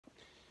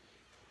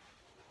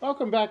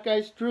Welcome back,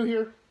 guys. Drew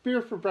here.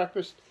 Beer for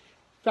breakfast,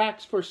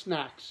 facts for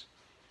snacks.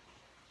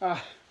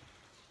 I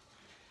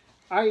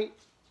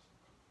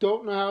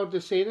don't know how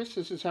to say this.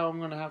 This is how I'm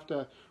going to have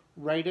to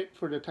write it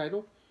for the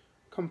title.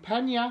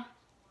 Compania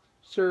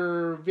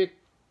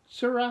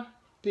Cervecera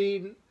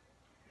de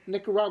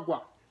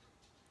Nicaragua.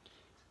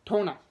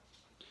 Tona.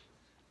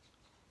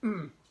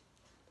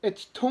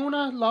 It's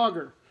Tona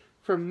lager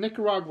from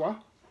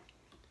Nicaragua.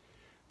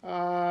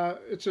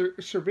 It's a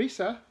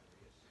cerveza,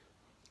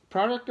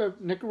 product of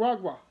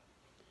Nicaragua.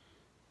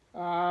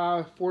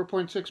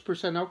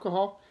 4.6%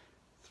 alcohol,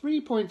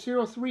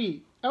 3.03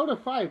 out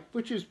of 5,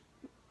 which is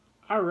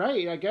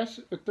alright, I guess,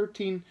 at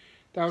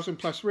 13,000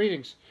 plus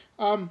ratings.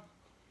 Now,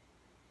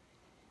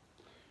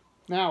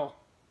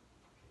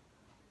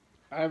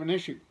 I have an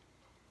issue.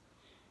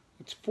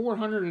 It's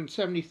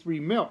 473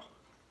 mil,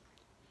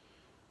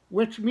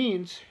 which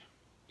means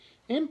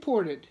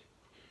imported.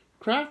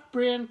 Craft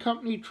brand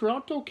company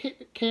Toronto,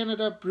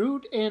 Canada,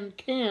 brewed and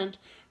canned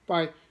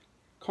by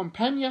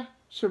Compania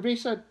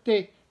Cervecera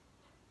de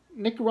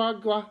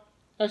Nicaragua,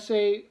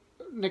 S.A.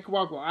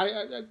 Nicaragua.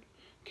 I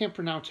can't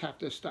pronounce half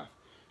this stuff.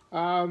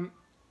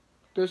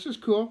 This is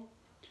cool.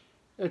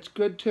 It's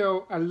good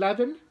till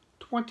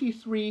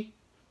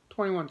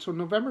 11/23/21. So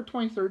November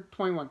 23rd,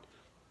 21.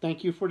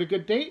 Thank you for the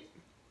good date.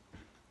 I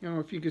don't know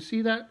if you can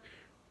see that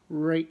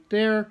right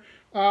there.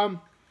 I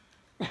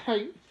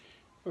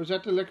was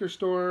at the liquor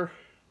store.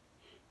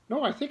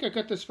 No, I think I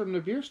got this from the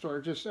beer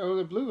store, just out of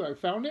the blue. I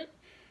found it.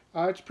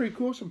 It's pretty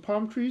cool. Some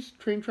palm trees,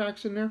 train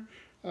tracks in there.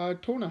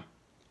 Tona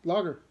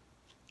lager.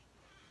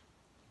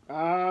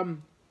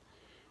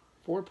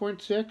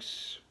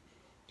 4.6.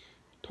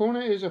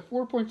 Tona is a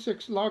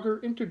 4.6 lager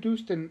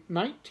introduced in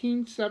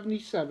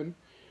 1977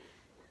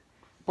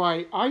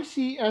 by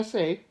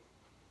ICSA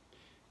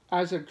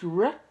as a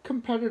direct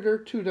competitor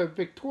to the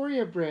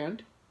Victoria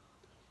brand.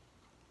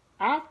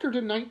 After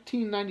the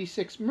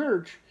 1996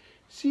 merge,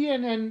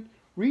 CNN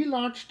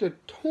relaunched the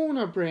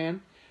Tona brand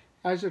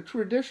as a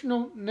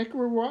traditional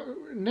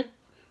Nicaraguan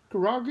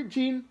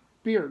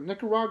beer,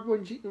 Nicaragua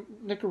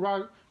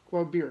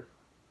beer,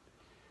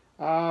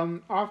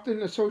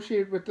 often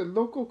associated with the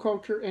local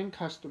culture and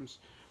customs.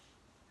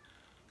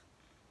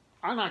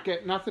 I'm not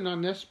getting nothing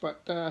on this,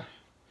 but I'm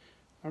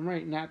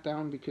writing that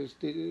down because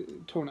the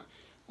Tona.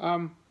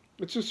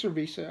 It's a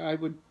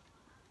cerveza.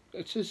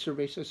 It's a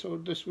cerveza, so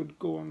this would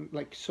go on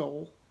like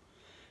Sol.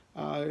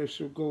 This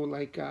would go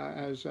like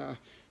as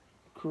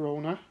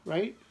Corona,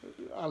 right?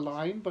 A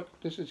line, but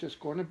this is just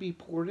going to be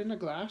poured in a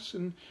glass,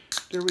 and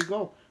there we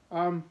go.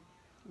 Oh,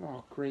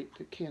 great!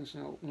 The can's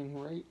not opening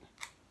right.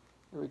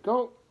 There we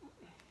go.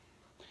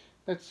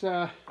 Let's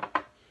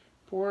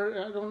pour.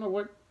 I don't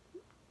know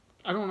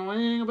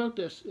anything about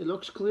this. It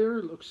looks clear.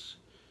 It looks,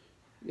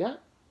 yeah,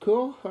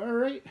 cool. All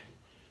right.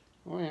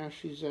 Oh yeah,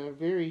 she's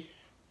very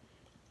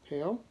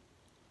pale.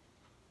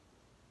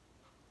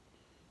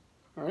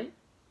 All right,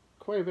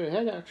 quite a bit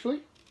ahead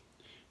actually.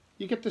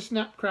 You get the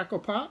snap, crackle,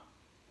 pop.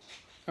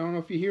 I don't know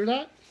if you hear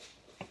that,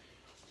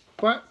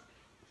 but a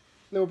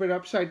little bit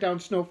upside down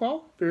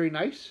snowfall. Very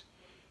nice,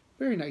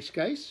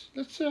 guys.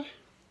 Let's guess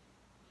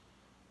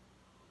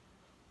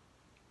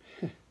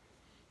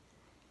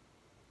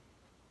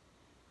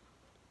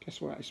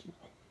what I smell?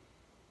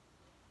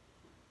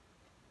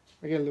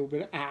 I get a little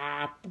bit of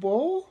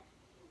apple,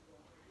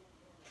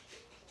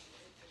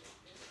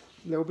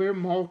 a little bit of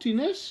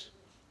maltiness.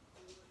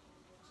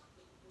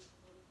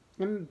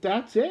 And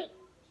that's it.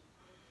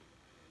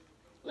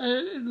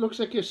 It looks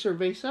like a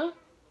cerveza.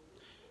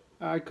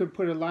 I could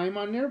put a lime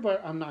on there,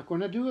 but I'm not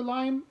going to do a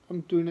lime.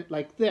 I'm doing it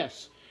like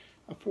this.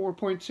 A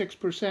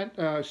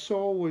 4.6%.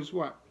 Sol was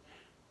what?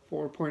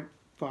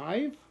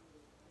 4.5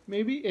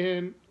 maybe?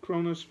 And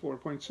Corona's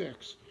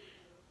 4.6.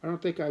 I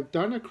don't think I've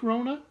done a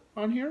Corona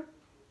on here.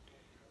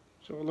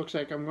 So it looks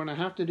like I'm going to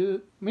have to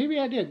do...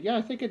 Maybe I did. Yeah,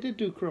 I think I did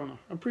do Corona.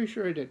 I'm pretty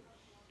sure I did.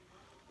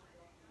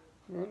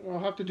 I'll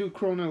have to do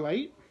Corona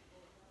Light.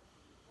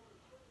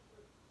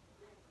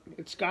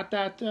 It's got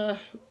that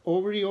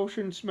over the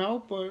ocean smell,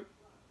 but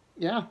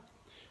yeah,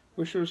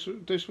 wish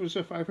this was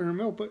a 500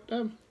 ml. But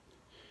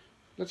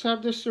let's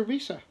have this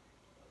cerveza.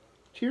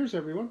 Cheers,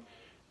 everyone.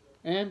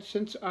 And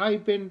since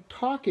I've been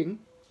talking,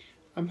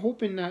 I'm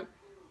hoping that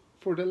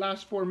for the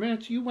last 4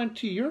 minutes you went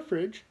to your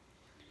fridge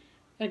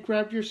and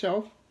grabbed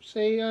yourself,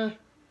 say, a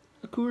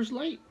Coors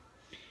Light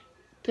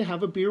to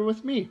have a beer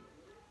with me.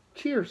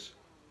 Cheers.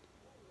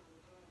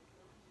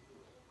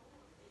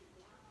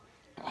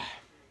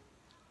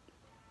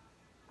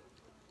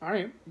 All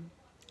right,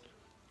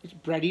 it's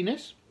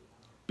breadiness,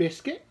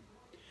 biscuit,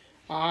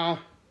 a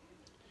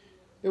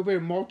little bit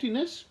of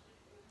maltiness,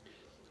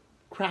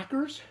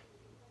 crackers,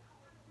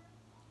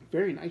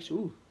 very nice.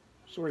 Ooh,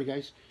 sorry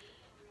guys.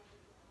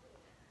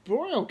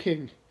 Broil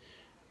King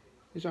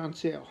is on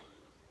sale,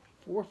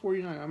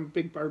 $4.49. I'm a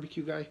big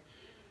barbecue guy.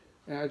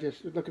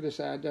 Just look at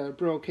this ad,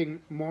 Broil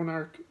King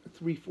Monarch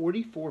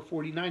 340,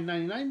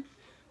 $449.99.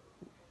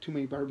 Too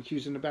many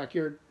barbecues in the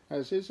backyard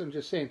as is. I'm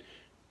just saying.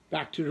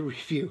 Back to the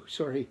review,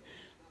 sorry.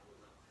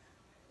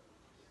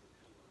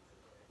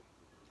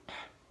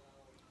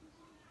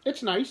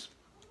 It's nice.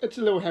 It's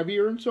a little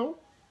heavier and so.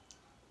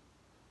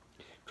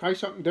 Try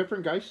something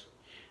different, guys.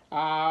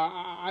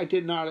 I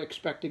did not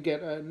expect to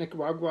get a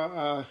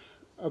Nicaragua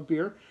a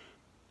beer.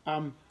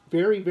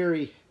 Very,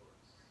 very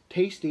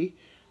tasty,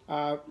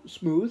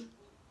 smooth.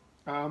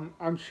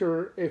 I'm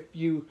sure if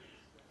you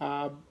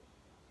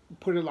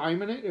put a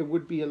lime in it, it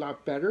would be a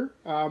lot better.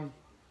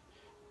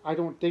 I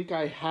don't think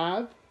I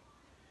have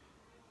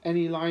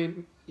any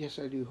lime. Yes,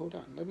 I do. Hold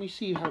on. Let me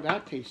see how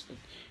that tasted.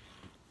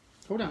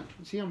 Hold on.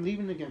 See, I'm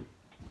leaving again.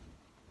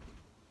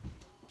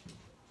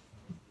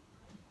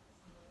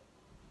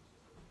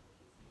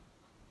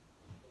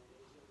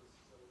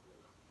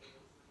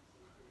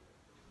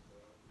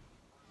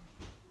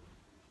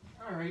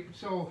 All right.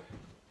 So,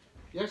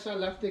 yes, I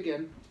left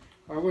again.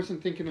 I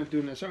wasn't thinking of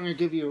doing this. I'm going to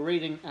give you a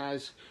rating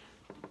as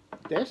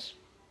this.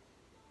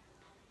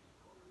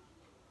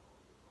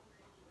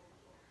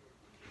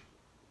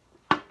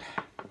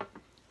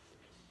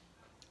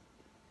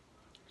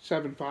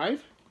 Seven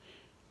five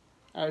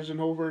as an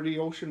over the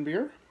ocean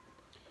beer.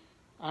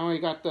 I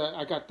got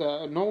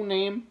the no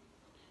name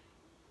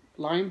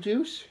lime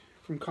juice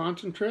from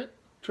Concentrate.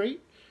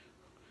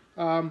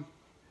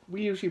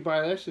 We usually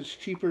buy this. It's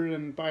cheaper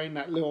than buying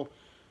that little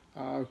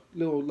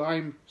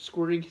lime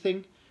squirting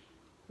thing,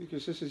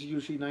 because this is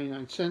usually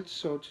 99 cents.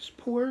 So just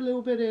pour a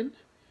little bit in,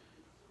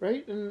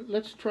 right? And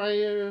let's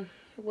try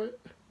what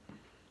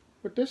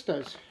this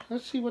does.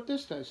 Let's see what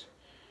this does.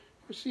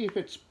 Let's see if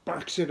it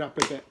sparks it up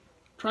a bit.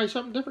 Try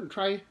something different.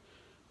 Try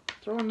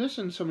throwing this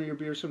in some of your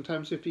beer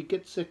sometimes if you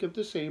get sick of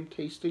the same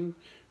tasting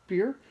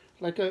beer,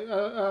 like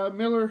a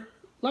Miller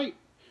Lite.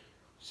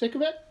 Sick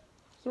of it?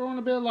 Throw in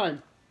a bit of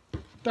lime.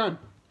 Done.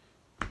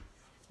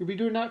 You'll be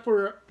doing that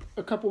for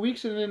a couple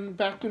weeks and then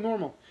back to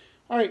normal.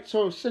 Alright,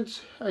 so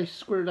since I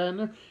squirted that in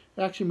there,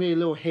 it actually made a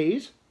little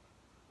haze.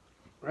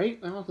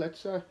 Right, now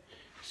let's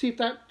see if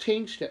that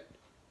changed it.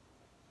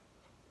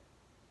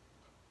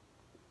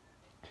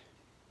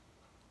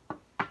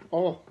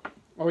 Oh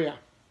yeah.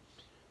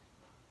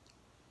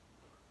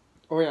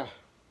 Oh yeah.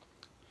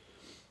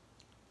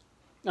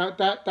 Now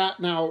that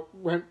now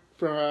went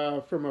from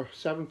a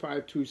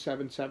 7.5 to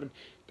 7.7.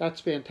 That's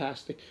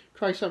fantastic.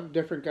 Try something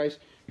different, guys.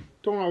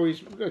 Don't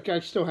always. Like, I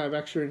still have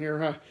extra in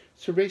here.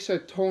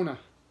 Cervecera Tona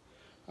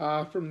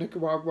from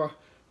Nicaragua.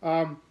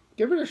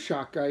 Give it a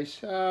shot, guys.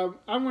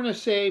 I'm gonna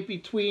say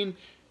between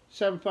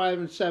 7.5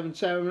 and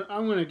 7.7.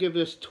 I'm gonna give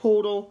this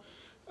total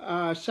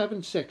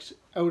 7.6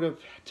 out of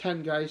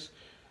 10, guys.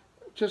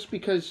 Just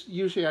because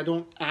usually I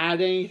don't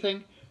add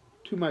anything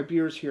to my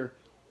beers here.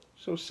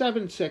 So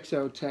 7.6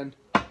 out of 10.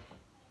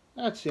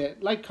 That's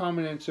it. Like,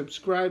 comment, and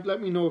subscribe.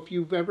 Let me know if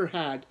you've ever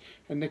had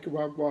a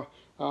Nicaragua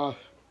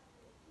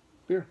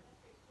beer.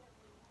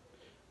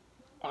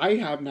 I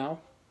have now.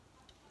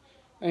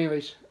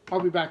 Anyways,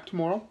 I'll be back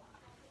tomorrow.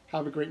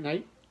 Have a great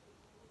night.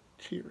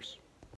 Cheers.